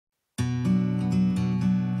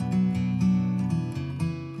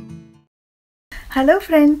Hello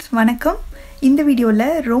friends, வணக்கம். இந்த வீடியோல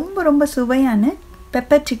ரொம்ப சுவையான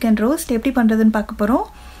பெப்பர் சிக்கன் ரோஸ்ட் எப்படி பண்றதுன்னு பார்க்க போறோம்.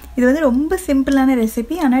 இது வந்து ரொம்ப சிம்பிளான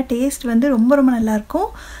ரெசிபி ஆனா டேஸ்ட் வந்து ரொம்ப நல்லா இருக்கும்.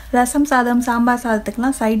 ரசம் சாதம், சாம்பார்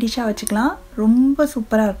சாதத்துக்குலாம் சைடு டிஷ்ஷா வச்சுக்கலாம். ரொம்ப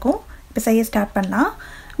சூப்பரா இருக்கும். இப்போ செய்ய ஸ்டார்ட் பண்ணலாம்.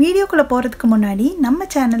 வீடியோக்குள்ள போறதுக்கு முன்னாடி நம்ம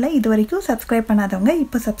சேனலை இதுவரைக்கும் சப்ஸ்கிரைப் பண்ணாதவங்க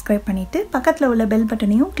இப்போ சப்ஸ்கிரைப் பண்ணிட்டு பக்கத்துல உள்ள பெல்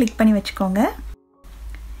பட்டனையும் கிளிக் பண்ணி வச்சுக்கோங்க.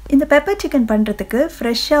 இந்த பெப்பர் சிக்கன் பண்ணுறதுக்கு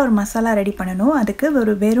ஃப்ரெஷ்ஷாக ஒரு மசாலா ரெடி பண்ணணும். அதுக்கு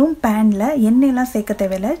ஒரு வெறும் பேனில் எண்ணெயெல்லாம் சேர்க்க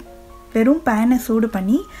தேவையில்லை. வெறும் பேனை சூடு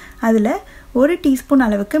பண்ணி அதில் 1 டீஸ்பூன்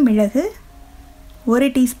அளவுக்கு மிளகு, 1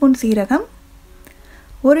 டீஸ்பூன் சீரகம்,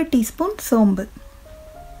 1 டீஸ்பூன் சோம்பு,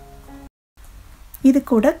 இது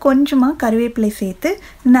கூட கொஞ்சமாக கருவேப்பிலை சேர்த்து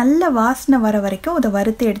நல்ல வாசனை வர வரைக்கும் அதை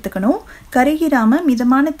வறுத்து எடுத்துக்கணும். கருகிராமல்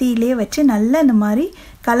மிதமான தீயிலே வச்சு நல்லா இந்த மாதிரி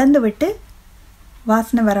கலந்து விட்டு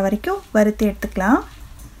வாசனை வர வரைக்கும் வறுத்து எடுத்துக்கலாம்.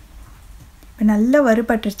 நல்லா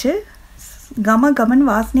வறுபட்டுருச்சு, கமன்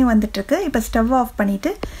வாசனை வந்துட்டுருக்கு. இப்போ ஸ்டவ் ஆஃப் பண்ணிவிட்டு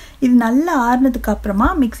இது நல்லா ஆறுனதுக்கு அப்புறமா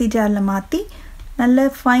மிக்ஸி ஜாரில் மாற்றி நல்ல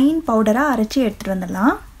ஃபைன் பவுடராக அரைச்சி எடுத்துகிட்டு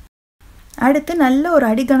வந்துடலாம். அடுத்து நல்ல ஒரு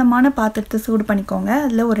அடிகனமான பாத்திரத்தை சூடு பண்ணிக்கோங்க.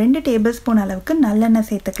 அதில் ஒரு 2 டேபிள் ஸ்பூன் அளவுக்கு நல்லெண்ணெய்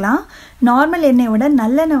சேர்த்துக்கலாம். நார்மல் எண்ணெயை விட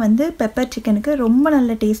நல்லெண்ணெய் வந்து பெப்பர் சிக்கனுக்கு ரொம்ப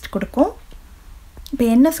நல்ல டேஸ்ட் கொடுக்கும். இப்போ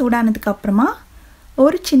எண்ணெய் சூடானதுக்கு அப்புறமா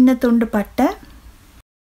ஒரு சின்ன துண்டு பட்டை,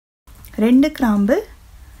 2 கிராம்பு,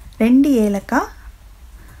 2 ஏலக்காய்,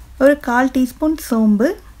 ஒரு 1/4 டீஸ்பூன் சோம்பு,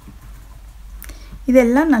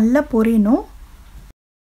 இதெல்லாம் நல்லா பொரியணும்.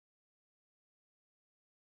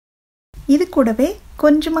 இது கூடவே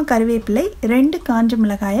கொஞ்சமாக கருவேப்பிலை, 2 காஞ்ச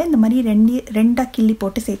மிளகாயை இந்த மாதிரி ரெண்டாக கிள்ளி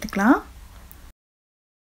போட்டு சேர்த்துக்கலாம்.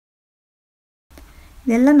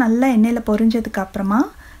 இதெல்லாம் நல்லா எண்ணெயில் பொரிஞ்சதுக்கு அப்புறமா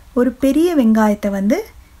ஒரு பெரிய வெங்காயத்தை வந்து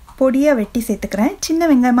பொடியாக வெட்டி சேர்த்துக்கிறேன். சின்ன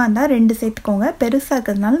வெங்காயமாக இருந்தால் 2 சேர்த்துக்கோங்க, பெருசாக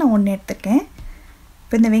இருக்கிறதுனால நான் 1 எடுத்துருக்கேன்.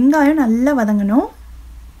 இப்போ இந்த வெங்காயம் நல்லா வதங்கணும்.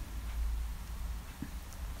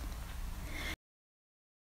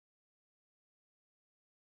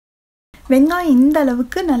 வெங்காயம் இந்த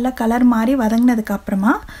அளவுக்கு நல்லா கலர் மாதிரி வதங்கினதுக்கு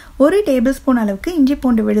அப்புறமா 1 டேபிள் ஸ்பூன் அளவுக்கு இஞ்சி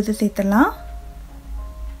பூண்டு விழுது சேர்த்துடலாம்.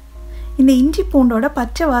 இந்த இஞ்சி பூண்டோட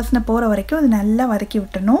பச்சை வாசனை போகிற வரைக்கும் இது நல்லா வதக்கி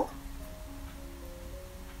விட்டுறணும்.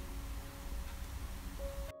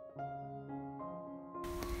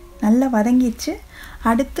 நல்லா வதங்கிடுச்சு.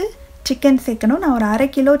 அடுத்து சிக்கன் சேர்க்கணும். நான் ஒரு 1/2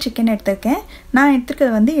 கிலோ சிக்கன் எடுத்திருக்கேன். நான்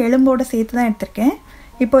எடுத்துக்கிறது வந்து எலும்போடு சேர்த்து தான் எடுத்திருக்கேன்.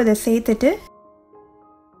 இப்போ இதை சேர்த்துட்டு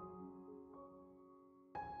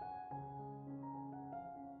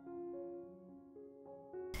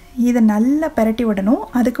இதை நல்லா பரட்டி விடணும்.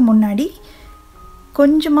 அதுக்கு முன்னாடி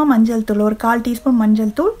கொஞ்சமாக மஞ்சள் தூள், ஒரு 1/4 டீஸ்பூன்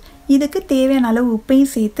மஞ்சள் தூள், இதுக்கு தேவையான அளவு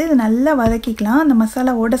உப்பையும் சேர்த்து இது நல்லா வதக்கிக்கலாம். அந்த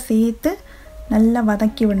மசாலாவோடு சேர்த்து நல்லா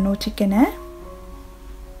வதக்கி விடணும் சிக்கனை.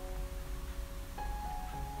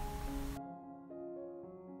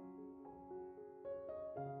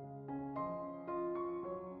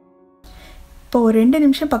 இப்போ ஒரு 2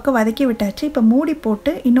 நிமிஷம் பக்கம் வதக்கி விட்டாச்சு. இப்போ மூடி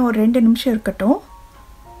போட்டு இன்னும் ஒரு 2 நிமிஷம் இருக்கட்டும்.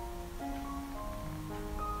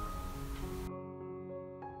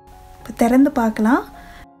 இப்போ திறந்து பார்க்கலாம்.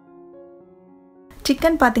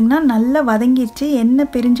 சிக்கன் பார்த்திங்கன்னா நல்லா வதங்கிடுச்சு, எண்ணெய்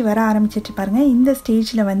பிரிஞ்சு வர ஆரம்பிச்சிச்சு பாருங்கள். இந்த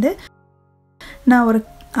ஸ்டேஜில் வந்து நான் ஒரு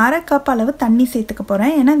 1/2 கப் அளவு தண்ணி சேர்த்துக்க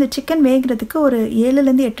போகிறேன். ஏன்னா இந்த சிக்கன் வேகிறதுக்கு ஒரு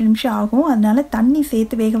 7லேருந்து 8 நிமிஷம் ஆகும். அதனால தண்ணி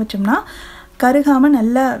சேர்த்து வேக வச்சோம்னா கருகாமல்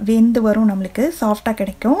நல்லா வெந்து வரும், நம்மளுக்கு சாஃப்டாக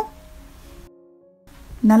கிடைக்கும்.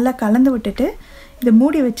 நல்லா கலந்து விட்டுட்டு இதை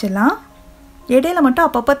மூடி வச்சிடலாம். இடையில மட்டும்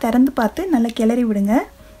அப்பப்போ திறந்து பார்த்து நல்லா கிளறி விடுங்க.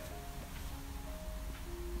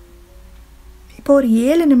 இப்போ ஒரு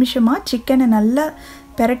 7 நிமிஷமாக சிக்கனை நல்லா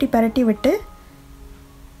பெரட்டி விட்டு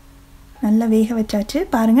நல்லா வேக வச்சாச்சு.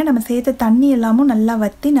 பாருங்கள், நம்ம சேர்த்த தண்ணி எல்லாமும் நல்லா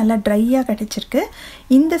வற்றி நல்லா ட்ரையாக கிடச்சிருக்கு.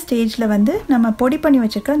 இந்த ஸ்டேஜில் வந்து நம்ம பொடி பண்ணி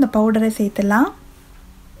வச்சுருக்க அந்த பவுடரை சேர்த்துடலாம்.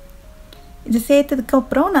 இது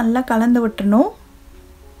சேர்த்ததுக்கப்புறம் நல்லா கலந்து விட்டுறணும்.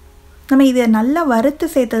 நம்ம இதை நல்லா வறுத்து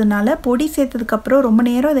சேர்த்ததுனால பொடி சேர்த்ததுக்கப்புறம் ரொம்ப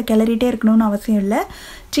நேரம் இதை கிளறிட்டே இருக்கணும்னு அவசியம் இல்லை.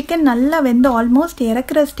 சிக்கன் நல்லா வெந்து ஆல்மோஸ்ட்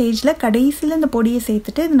இறக்குற ஸ்டேஜில் கடைசியில் இந்த பொடியை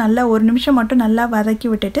சேர்த்துட்டு இது நல்லா 1 நிமிஷம் மட்டும் நல்லா வதக்கி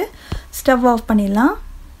விட்டுட்டு ஸ்டவ் ஆஃப் பண்ணிடலாம்.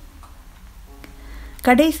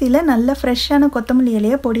 கடைசியில் நல்ல ஃப்ரெஷ்ஷான கொத்தமல்லி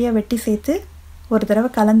இலையை பொடியை வெட்டி சேர்த்து ஒரு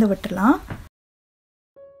தடவை கலந்து விட்டுடலாம்.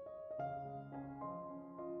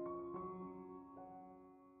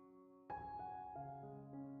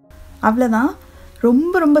 அவ்வளோதான்,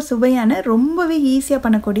 ரொம்ப சுவையான ரொம்பவே ஈஸியாக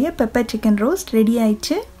பண்ணக்கூடிய பெப்பர் சிக்கன் ரோஸ்ட் ரெடி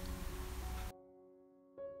ஆயிடுச்சு.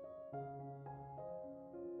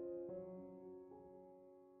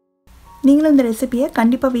 நீங்களும் இந்த ரெசிபியை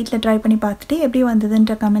கண்டிப்பாக வீட்டில் ட்ரை பண்ணி பார்த்துட்டு எப்படி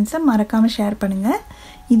வந்ததுன்ற கமெண்ட்ஸை மறக்காமல் ஷேர் பண்ணுங்கள்.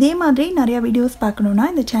 இதே மாதிரி நிறையா வீடியோஸ் பார்க்கணுன்னா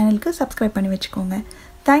இந்த சேனலுக்கு சப்ஸ்கிரைப் பண்ணி வச்சுக்கோங்க.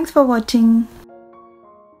 தேங்க்ஸ் ஃபார் வாட்சிங்.